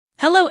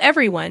Hello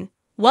everyone,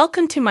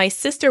 welcome to my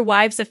Sister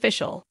Wives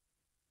Official.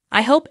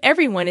 I hope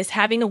everyone is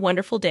having a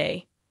wonderful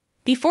day.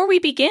 Before we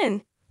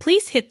begin,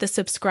 please hit the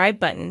subscribe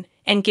button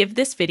and give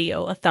this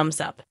video a thumbs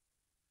up.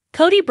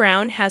 Kody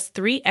Brown has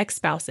 3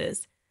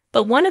 ex-spouses,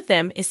 but one of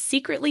them is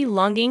secretly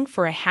longing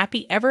for a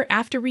happy ever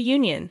after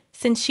reunion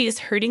since she is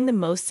hurting the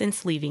most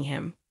since leaving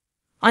him.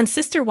 On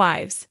Sister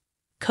Wives,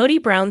 Kody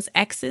Brown's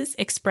exes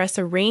express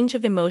a range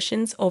of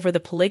emotions over the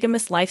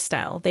polygamous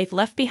lifestyle they've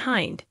left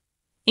behind,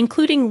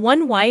 including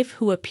one wife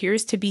who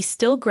appears to be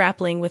still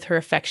grappling with her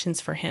affections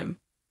for him.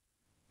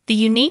 The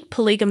unique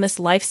polygamous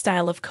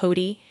lifestyle of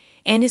Kody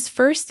and his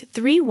first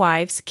 3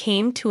 wives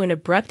came to an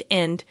abrupt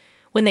end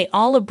when they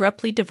all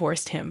abruptly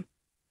divorced him.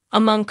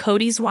 Among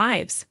Kody's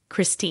wives,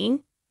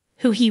 Christine,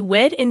 who he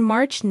wed in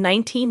March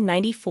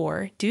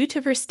 1994 due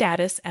to her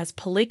status as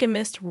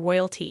polygamist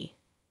royalty,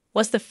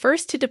 was the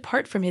first to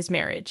depart from his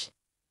marriage.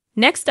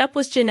 Next up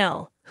was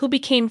Janelle, who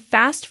became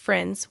fast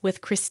friends with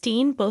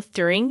Christine both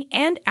during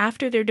and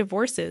after their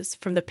divorces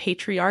from the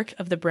patriarch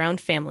of the Brown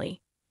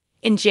family.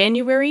 In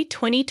January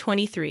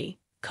 2023,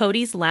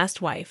 Kody's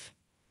last wife,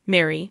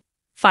 Mary,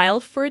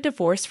 filed for a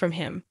divorce from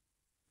him.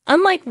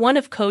 Unlike one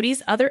of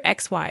Kody's other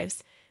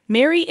ex-wives,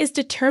 Mary is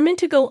determined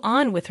to go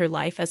on with her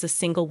life as a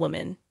single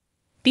woman.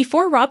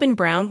 Before Robin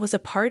Brown was a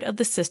part of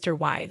the Sister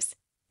Wives,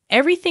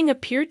 everything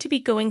appeared to be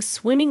going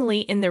swimmingly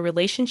in their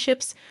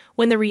relationships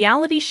when the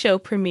reality show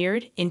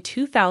premiered in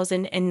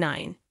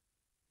 2009.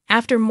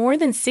 After more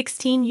than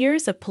 16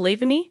 years of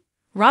polygamy,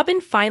 Robin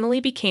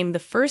finally became the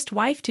first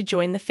wife to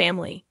join the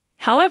family.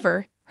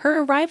 However,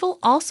 her arrival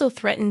also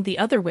threatened the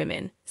other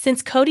women,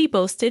 since Kody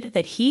boasted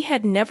that he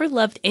had never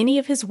loved any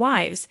of his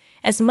wives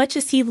as much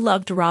as he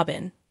loved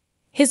Robin.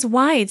 His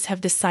wives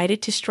have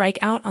decided to strike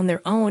out on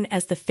their own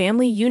as the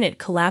family unit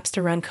collapsed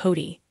around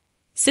Kody.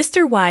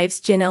 Sister Wives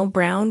Janelle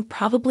Brown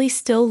probably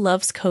still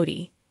loves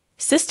Kody.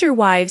 Sister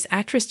Wives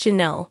actress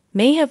Janelle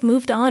may have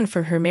moved on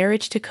from her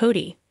marriage to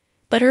Kody,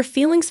 but her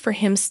feelings for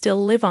him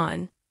still live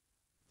on.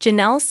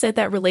 Janelle said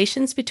that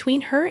relations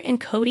between her and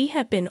Kody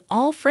have been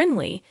all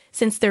friendly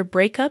since their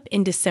breakup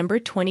in December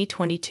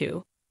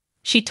 2022.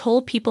 She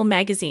told People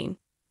magazine,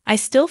 "I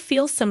still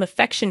feel some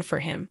affection for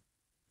him,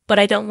 but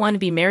I don't want to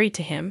be married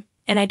to him,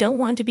 and I don't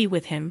want to be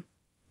with him,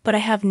 but I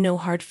have no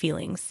hard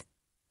feelings."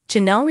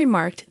 Janelle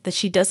remarked that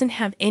she doesn't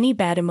have any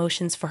bad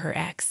emotions for her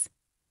ex.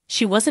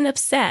 She wasn't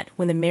upset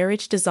when the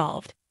marriage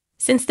dissolved,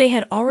 since they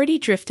had already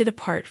drifted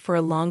apart for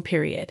a long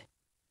period.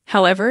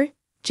 However,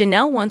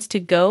 Janelle wants to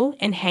go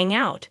and hang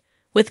out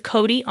with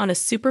Kody on a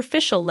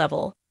superficial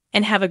level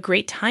and have a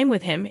great time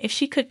with him if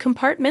she could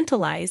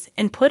compartmentalize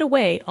and put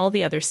away all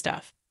the other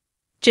stuff.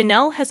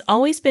 Janelle has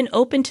always been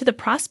open to the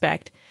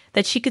prospect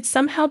that she could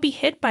somehow be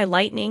hit by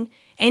lightning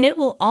and it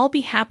will all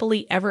be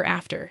happily ever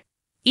after,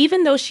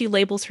 even though she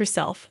labels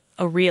herself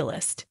a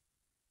realist.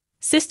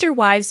 Sister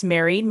Wives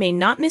Mary may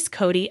not miss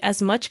Kody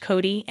as much.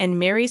 Kody and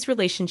Mary's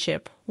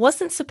relationship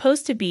wasn't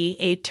supposed to be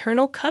an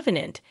eternal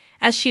covenant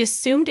as she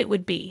assumed it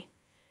would be.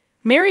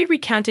 Mary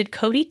recounted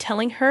Kody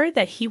telling her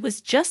that he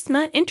was just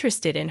not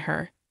interested in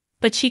her,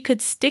 but she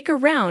could stick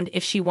around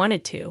if she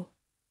wanted to.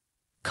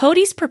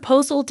 Kody's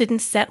proposal didn't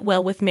set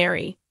well with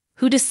Mary,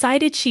 who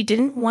decided she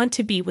didn't want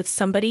to be with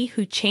somebody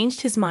who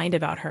changed his mind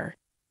about her.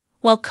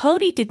 While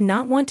Kody did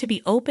not want to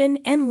be open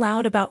and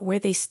loud about where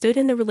they stood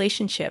in the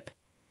relationship,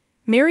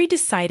 Mary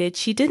decided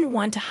she didn't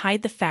want to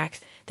hide the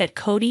fact that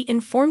Kody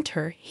informed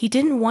her he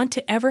didn't want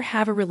to ever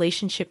have a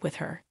relationship with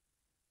her.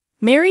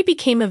 Mary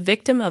became a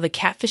victim of a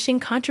catfishing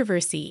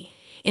controversy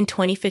in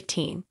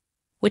 2015,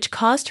 which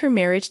caused her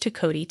marriage to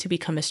Kody to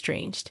become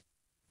estranged.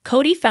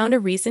 Kody found a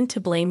reason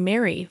to blame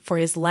Mary for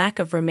his lack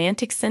of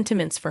romantic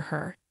sentiments for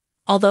her,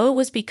 although it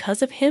was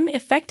because of him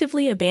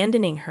effectively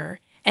abandoning her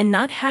and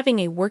not having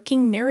a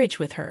working marriage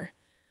with her,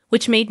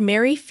 which made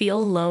Mary feel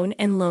alone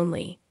and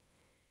lonely.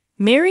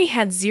 Mary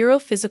had zero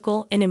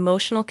physical and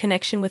emotional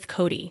connection with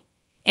Kody,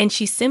 and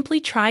she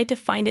simply tried to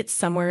find it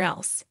somewhere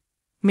else.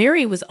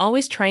 Mary was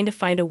always trying to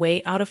find a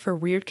way out of her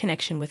weird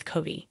connection with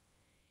Kody.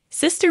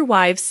 Sister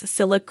Wives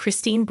Scylla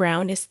Christine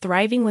Brown is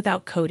thriving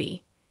without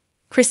Kody.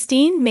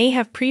 Christine may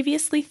have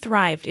previously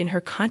thrived in her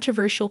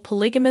controversial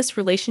polygamous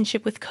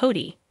relationship with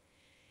Kody,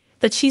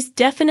 but she's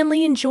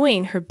definitely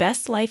enjoying her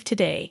best life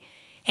today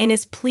and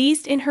is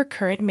pleased in her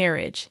current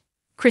marriage.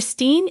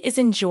 Christine is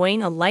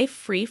enjoying a life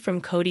free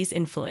from Kody's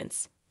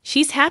influence.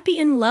 She's happy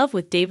in love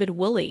with David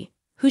Woolley,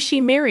 who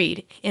she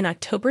married in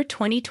October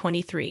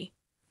 2023.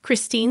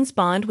 Christine's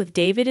bond with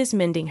David is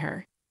mending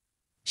her.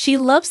 She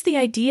loves the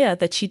idea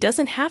that she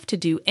doesn't have to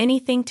do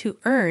anything to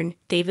earn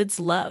David's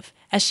love,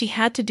 as she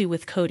had to do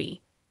with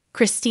Kody.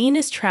 Christine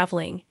is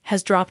traveling,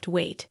 has dropped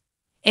weight,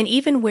 and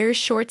even wears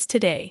shorts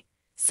today,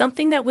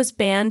 something that was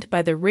banned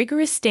by the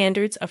rigorous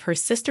standards of her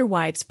Sister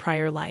Wives'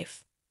 prior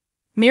life.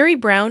 Mary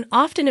Brown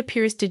often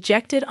appears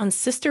dejected on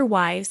Sister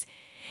Wives,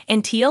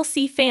 and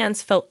TLC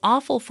fans felt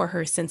awful for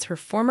her since her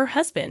former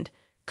husband,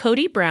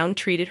 Kody Brown,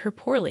 treated her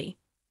poorly.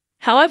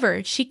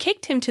 However, she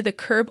kicked him to the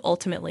curb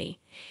ultimately,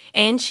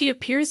 and she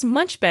appears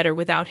much better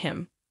without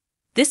him.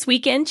 This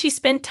weekend, she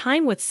spent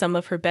time with some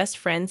of her best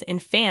friends,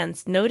 and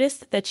fans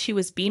noticed that she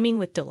was beaming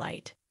with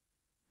delight.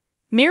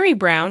 Meri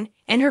Brown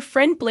and her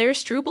friend Blair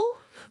Struble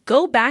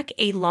go back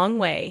a long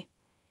way.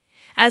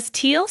 As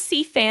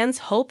TLC fans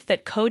hope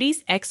that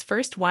Kody's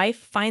ex-first wife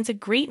finds a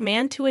great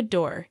man to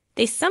adore,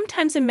 they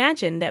sometimes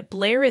imagine that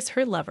Blair is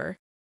her lover.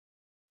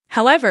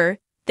 However,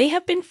 they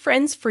have been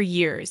friends for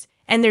years,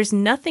 and there's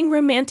nothing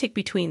romantic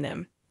between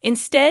them.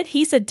 Instead,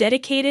 he's a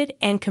dedicated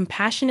and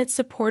compassionate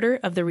supporter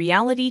of the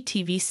reality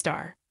TV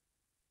star.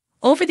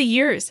 Over the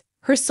years,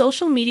 her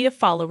social media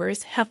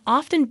followers have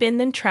often been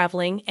them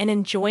traveling and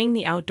enjoying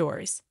the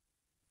outdoors.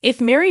 If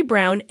Meri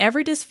Brown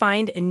ever does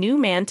find a new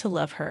man to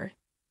love her,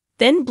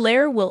 then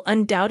Blair will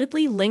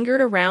undoubtedly linger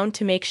around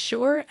to make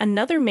sure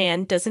another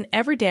man doesn't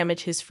ever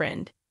damage his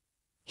friend.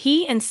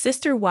 He and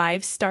Sister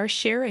Wives star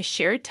share a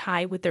shared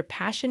tie with their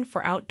passion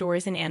for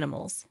outdoors and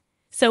animals.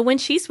 So when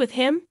she's with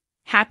him,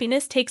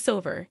 happiness takes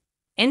over,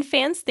 and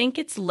fans think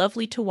it's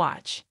lovely to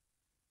watch.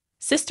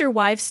 Sister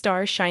Wives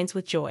star shines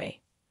with joy.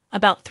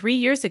 About 3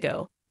 years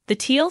ago, the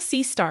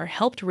TLC star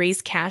helped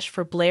raise cash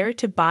for Blair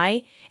to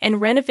buy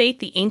and renovate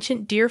the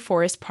ancient Deer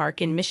Forest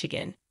Park in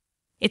Michigan.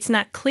 It's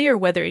not clear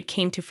whether it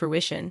came to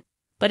fruition,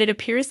 but it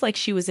appears like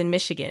she was in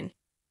Michigan.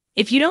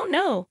 If you don't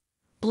know,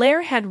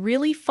 Blair had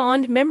really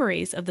fond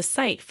memories of the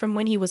site from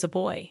when he was a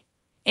boy.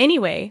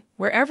 Anyway,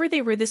 wherever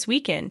they were this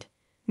weekend,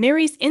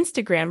 Meri's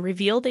Instagram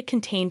revealed it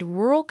contained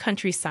rural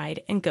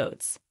countryside and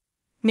goats.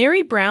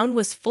 Meri Brown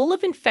was full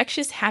of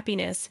infectious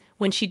happiness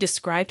when she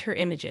described her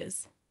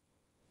images.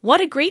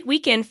 What a great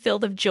weekend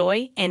filled of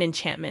joy and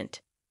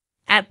enchantment.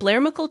 At Blair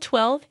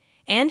McCall12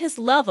 and his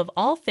love of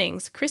all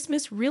things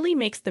Christmas really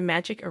makes the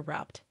magic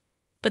erupt.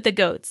 But the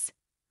goats.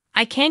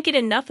 I can't get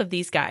enough of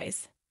these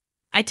guys.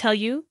 I tell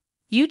you,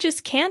 you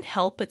just can't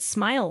help but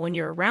smile when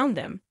you're around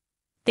them.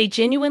 They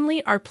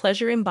genuinely are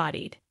pleasure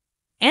embodied.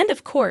 And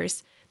of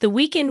course, the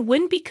weekend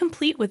wouldn't be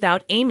complete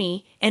without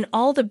Amy and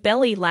all the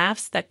belly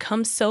laughs that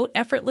come so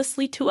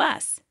effortlessly to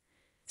us.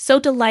 So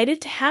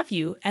delighted to have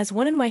you as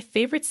one of my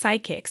favorite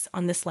sidekicks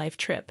on this life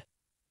trip.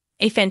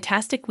 A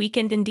fantastic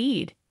weekend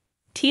indeed.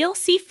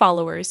 TLC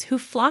followers who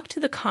flocked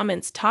to the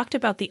comments talked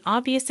about the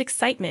obvious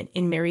excitement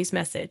in Meri's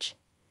message.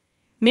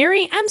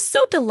 Meri, I'm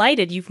so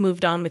delighted you've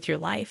moved on with your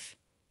life.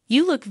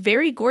 You look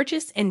very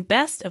gorgeous and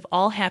best of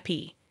all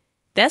happy.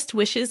 Best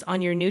wishes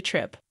on your new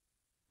trip.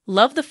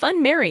 Love the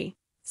fun, Meri.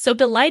 So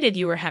delighted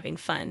you are having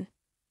fun.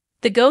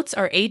 The goats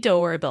are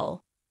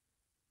adorable.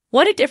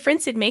 What a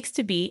difference it makes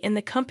to be in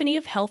the company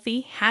of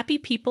healthy, happy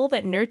people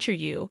that nurture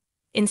you,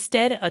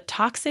 instead of a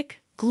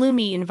toxic,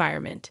 gloomy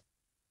environment.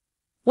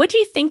 What do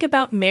you think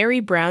about Meri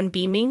Brown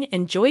beaming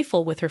and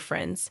joyful with her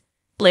friends,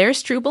 Blair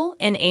Struble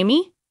and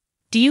Amy?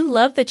 Do you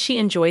love that she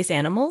enjoys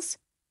animals?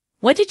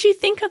 What did you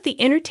think of the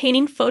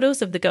entertaining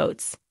photos of the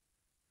goats?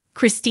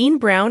 Christine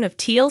Brown of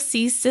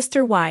TLC's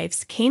Sister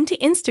Wives came to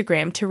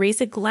Instagram to raise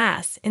a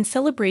glass in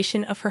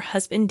celebration of her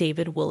husband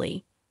David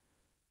Woolley.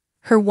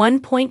 Her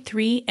 1.3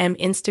 million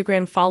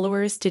Instagram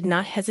followers did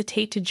not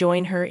hesitate to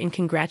join her in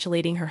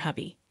congratulating her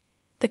hubby.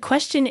 The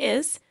question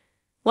is,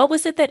 what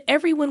was it that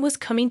everyone was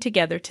coming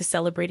together to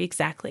celebrate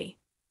exactly?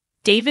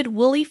 David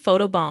Woolley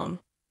photobomb.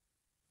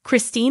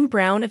 Christine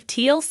Brown of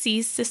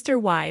TLC's Sister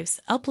Wives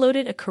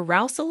uploaded a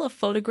carousel of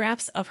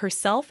photographs of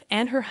herself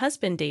and her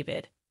husband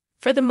David.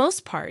 For the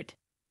most part,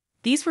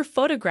 these were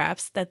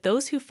photographs that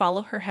those who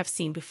follow her have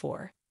seen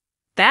before.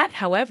 That,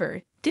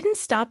 however, didn't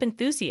stop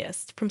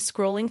enthusiasts from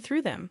scrolling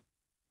through them.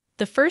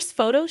 The first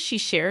photo she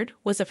shared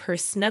was of her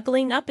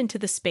snuggling up into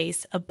the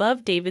space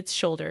above David's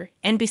shoulder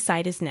and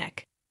beside his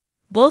neck.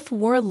 Both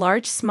wore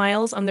large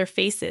smiles on their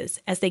faces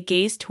as they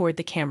gazed toward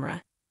the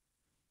camera.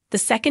 The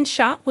second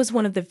shot was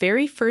one of the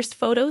very first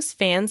photos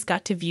fans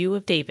got to view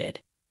of David.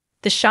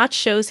 The shot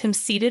shows him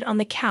seated on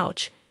the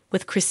couch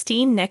with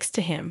Christine next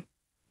to him.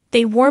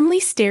 They warmly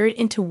stared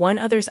into one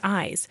another's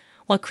eyes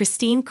while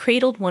Christine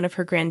cradled one of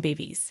her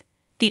grandbabies.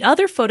 The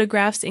other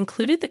photographs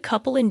included the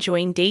couple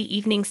enjoying day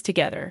evenings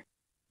together,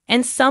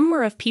 and some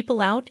were of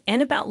people out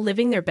and about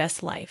living their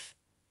best life.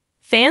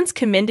 Fans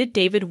commended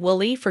David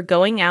Woolley for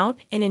going out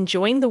and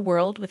enjoying the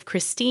world with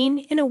Christine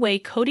in a way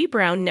Kody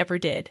Brown never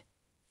did.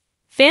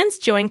 Fans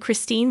joined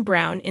Christine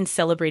Brown in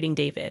celebrating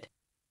David.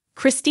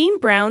 Christine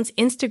Brown's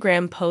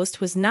Instagram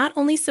post was not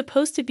only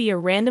supposed to be a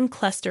random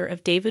cluster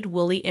of David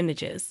Woolley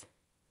images.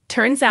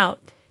 Turns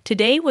out,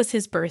 today was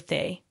his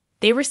birthday.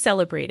 They were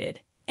celebrated,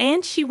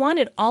 and she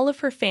wanted all of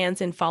her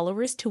fans and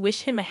followers to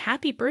wish him a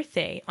happy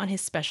birthday on his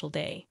special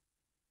day.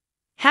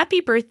 Happy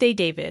birthday,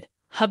 David,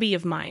 hubby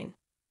of mine.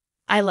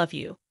 I love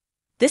you.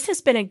 This has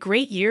been a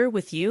great year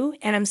with you,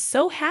 and I'm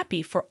so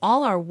happy for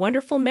all our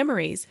wonderful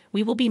memories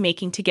we will be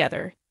making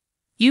together.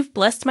 You've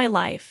blessed my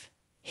life.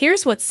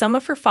 Here's what some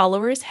of her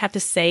followers have to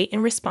say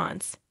in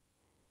response.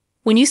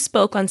 When you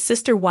spoke on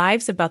Sister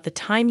Wives about the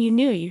time you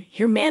knew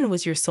your man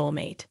was your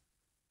soulmate.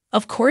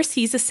 Of course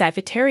he's a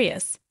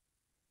Sagittarius.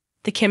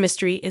 The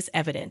chemistry is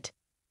evident.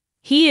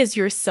 He is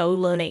your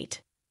soulmate.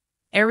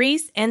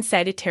 Aries and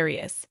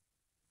Sagittarius.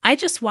 I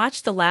just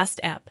watched the last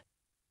ep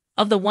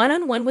of the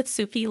one-on-one with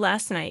Sufi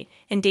last night,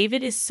 and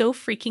David is so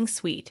freaking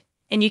sweet,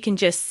 and you can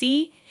just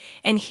see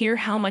and hear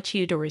how much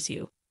he adores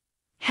you.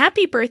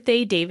 Happy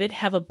birthday, David.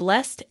 Have a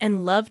blessed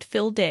and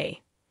love-filled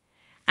day.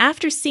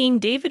 After seeing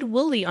David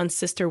Woolley on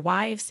Sister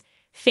Wives,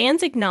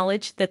 fans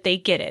acknowledge that they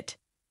get it.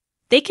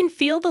 They can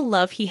feel the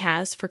love he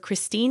has for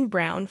Christine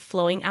Brown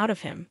flowing out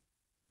of him.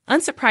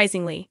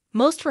 Unsurprisingly,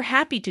 most were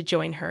happy to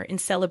join her in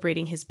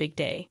celebrating his big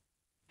day.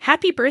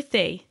 Happy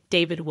birthday,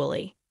 David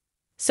Woolley.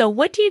 So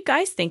what do you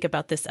guys think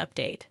about this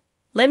update?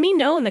 Let me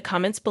know in the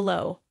comments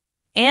below.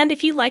 And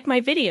if you like my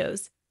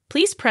videos,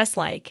 please press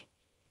like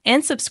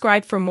and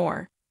subscribe for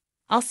more.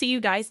 I'll see you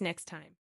guys next time.